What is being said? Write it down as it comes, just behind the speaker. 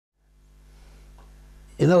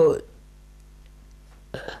you know,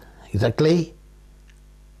 exactly,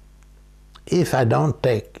 if I don't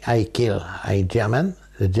take, I kill a German,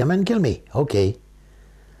 the German kill me, okay.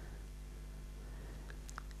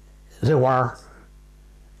 The war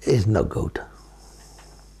is no good.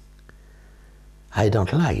 I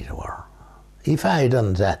don't like the war. If I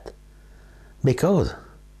done that, because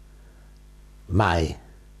my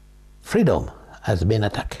freedom has been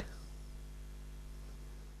attacked.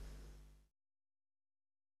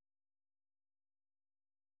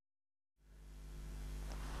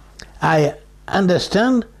 I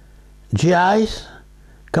understand GIs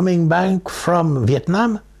coming back from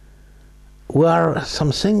Vietnam were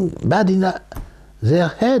something bad in their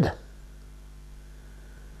head.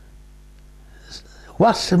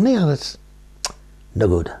 What's near? That's no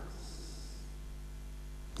good.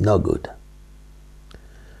 No good.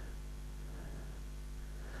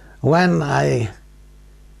 When I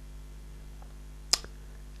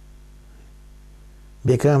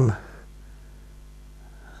become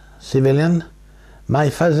civilian, my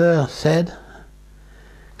father said,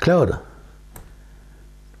 Claude,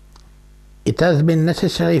 it has been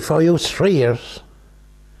necessary for you 3 years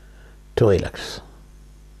to relax.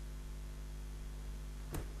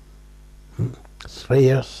 3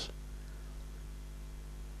 years.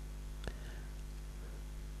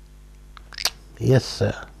 Yes,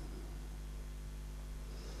 sir.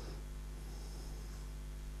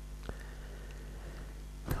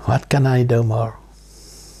 What can I do more?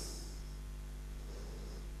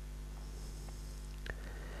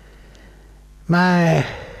 My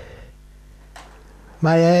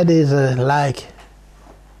head is like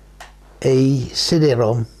a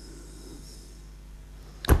CD-ROM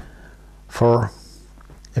for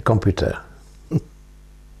a computer.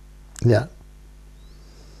 Yeah.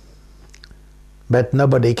 But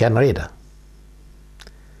nobody can read.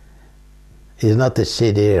 It's not a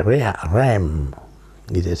CD-RAM,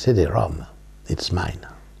 it's a CD-ROM. It's mine.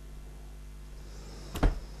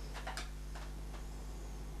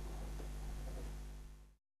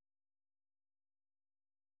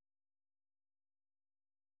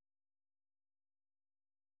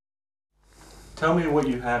 Tell me what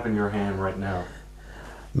you have in your hand right now.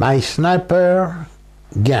 My sniper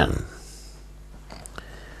gun.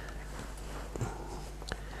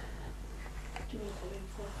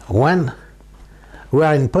 When we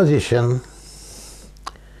are in position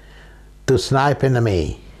to snipe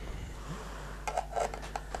enemy,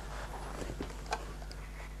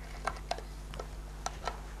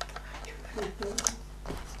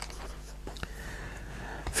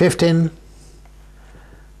 $15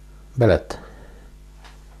 bullet.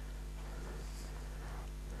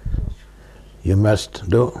 You must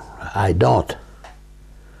do. I don't.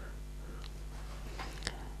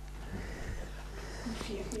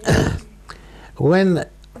 When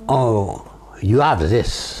you have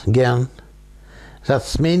this gun,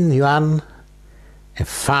 that means you are a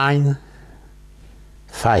fine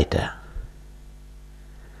fighter.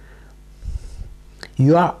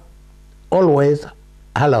 You are always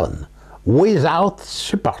alone, without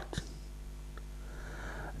support.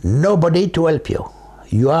 Nobody to help you.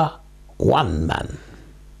 You are one man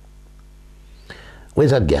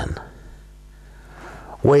with a gun,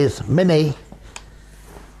 with many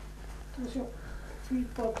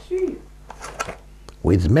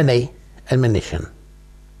ammunition.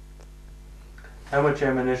 How much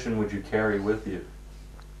ammunition would you carry with you?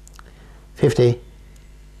 50.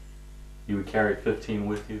 You would carry 15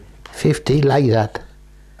 with you? 50 like that.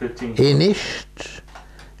 15 in each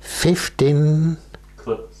 15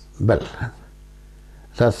 clips. Well,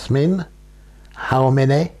 that means how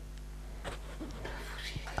many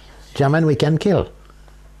German we can kill.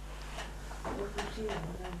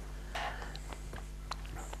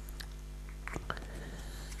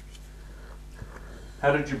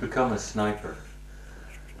 How did you become a sniper?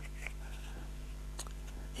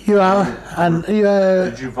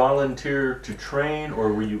 Did you volunteer to train,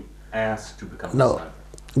 or were you asked to become a sniper?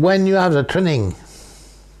 When you have the training,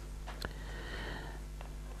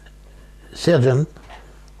 surgeon,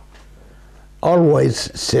 always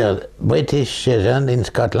British surgeon in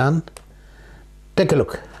Scotland, take a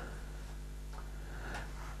look.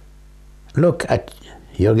 Look at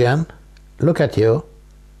your gun, look at you,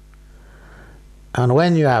 and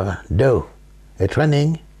when you have do a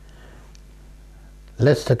training,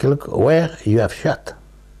 let's take a look where you have shot.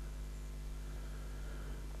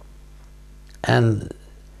 And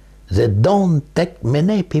they don't take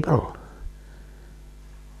many people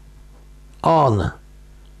on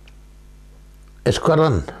a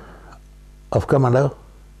squadron of commando.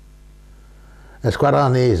 A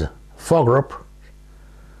squadron is 4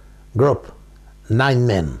 group, 9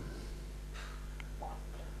 men.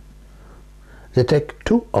 They take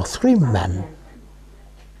 2 or 3 men.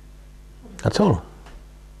 That's all.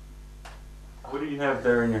 What do you have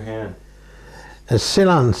there in your hand? A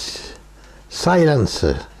silencer.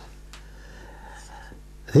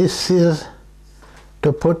 This is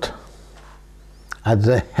to put at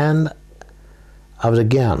the hand of the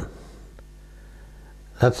gun.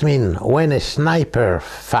 That means when a sniper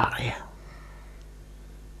fire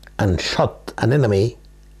and shot an enemy,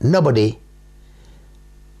 nobody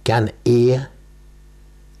can hear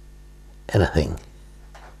anything.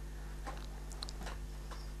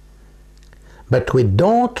 But we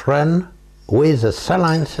don't run with the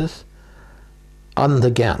silencers on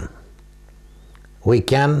the gun. We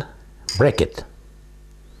can break it.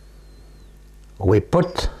 We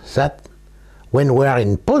put that when we are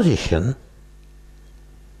in position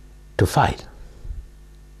to fight.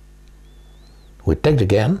 We take the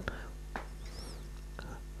gun,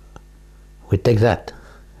 we take that,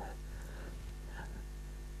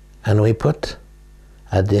 and we put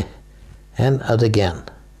at the end of the gun.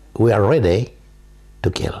 We are ready to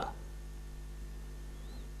kill.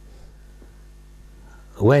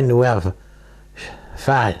 When we have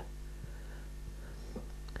fired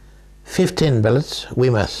 15 bullets, we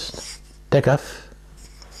must take off,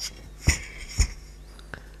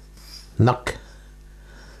 knock,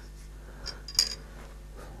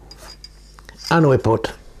 and we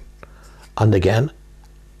put on the gun,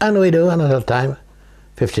 and we do another time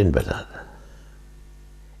 15 bullets.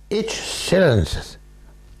 Each cylinder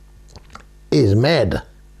is made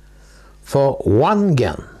for one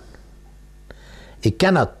gun. It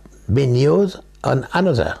cannot be used on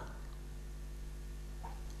another.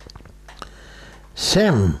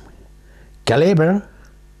 Same caliber?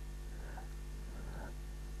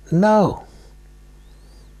 No.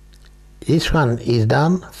 This one is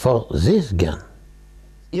done for this gun.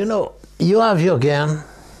 You know, you have your gun,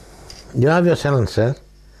 you have your silencer,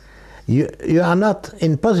 you are not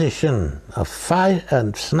in position of fire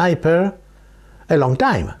and sniper a long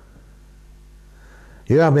time.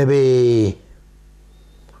 You have maybe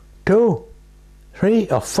 2, 3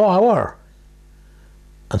 or 4 hours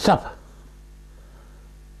and stop.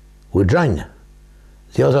 We join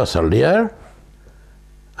the other soldier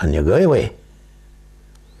and you go away.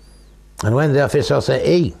 And when the officer say,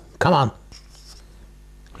 hey, come on,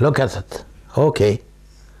 look at it. Okay.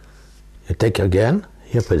 You take your gun,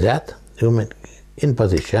 you put that, you in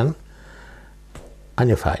position, and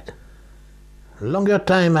you fight. Longer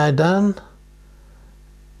time I done,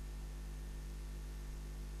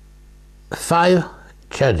 5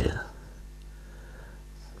 charges.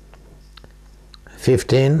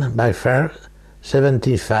 15 by fire,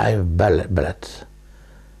 75 bullets,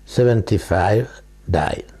 75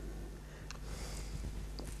 died.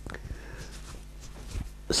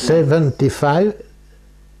 75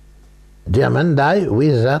 German died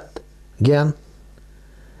with that gun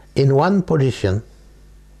in one position.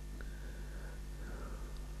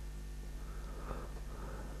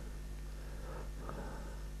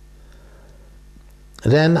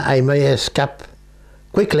 Then I may escape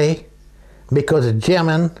quickly because the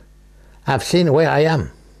Germans have seen where I am.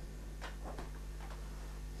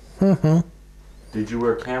 Did you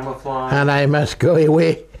wear camouflage? And I must go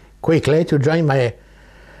away quickly to join my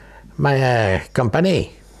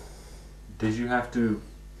company. Did you have to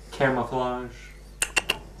camouflage?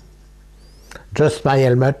 Just my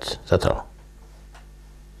helmet, that's all.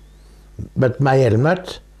 But my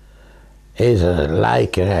helmet is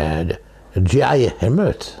like a GI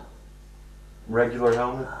helmet. Regular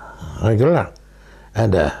helmet? Regular.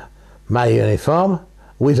 And my uniform,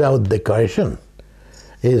 without decoration,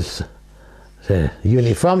 is the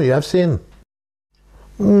uniform you have seen.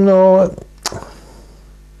 No,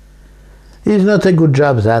 it's not a good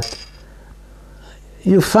job that.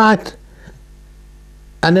 You fight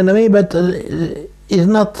an enemy, but it's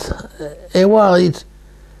not a war.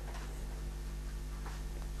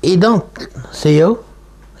 He don't see you.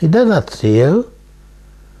 He does not see you.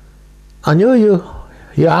 And you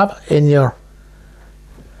have in your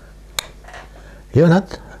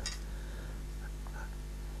unit,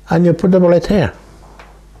 and you put the bullet here.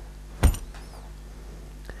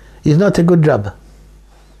 It's not a good job.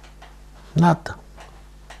 Not.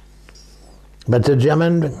 But the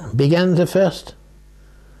German began the first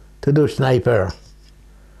to do sniper.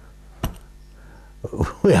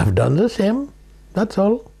 We have done the same, that's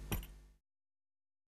all.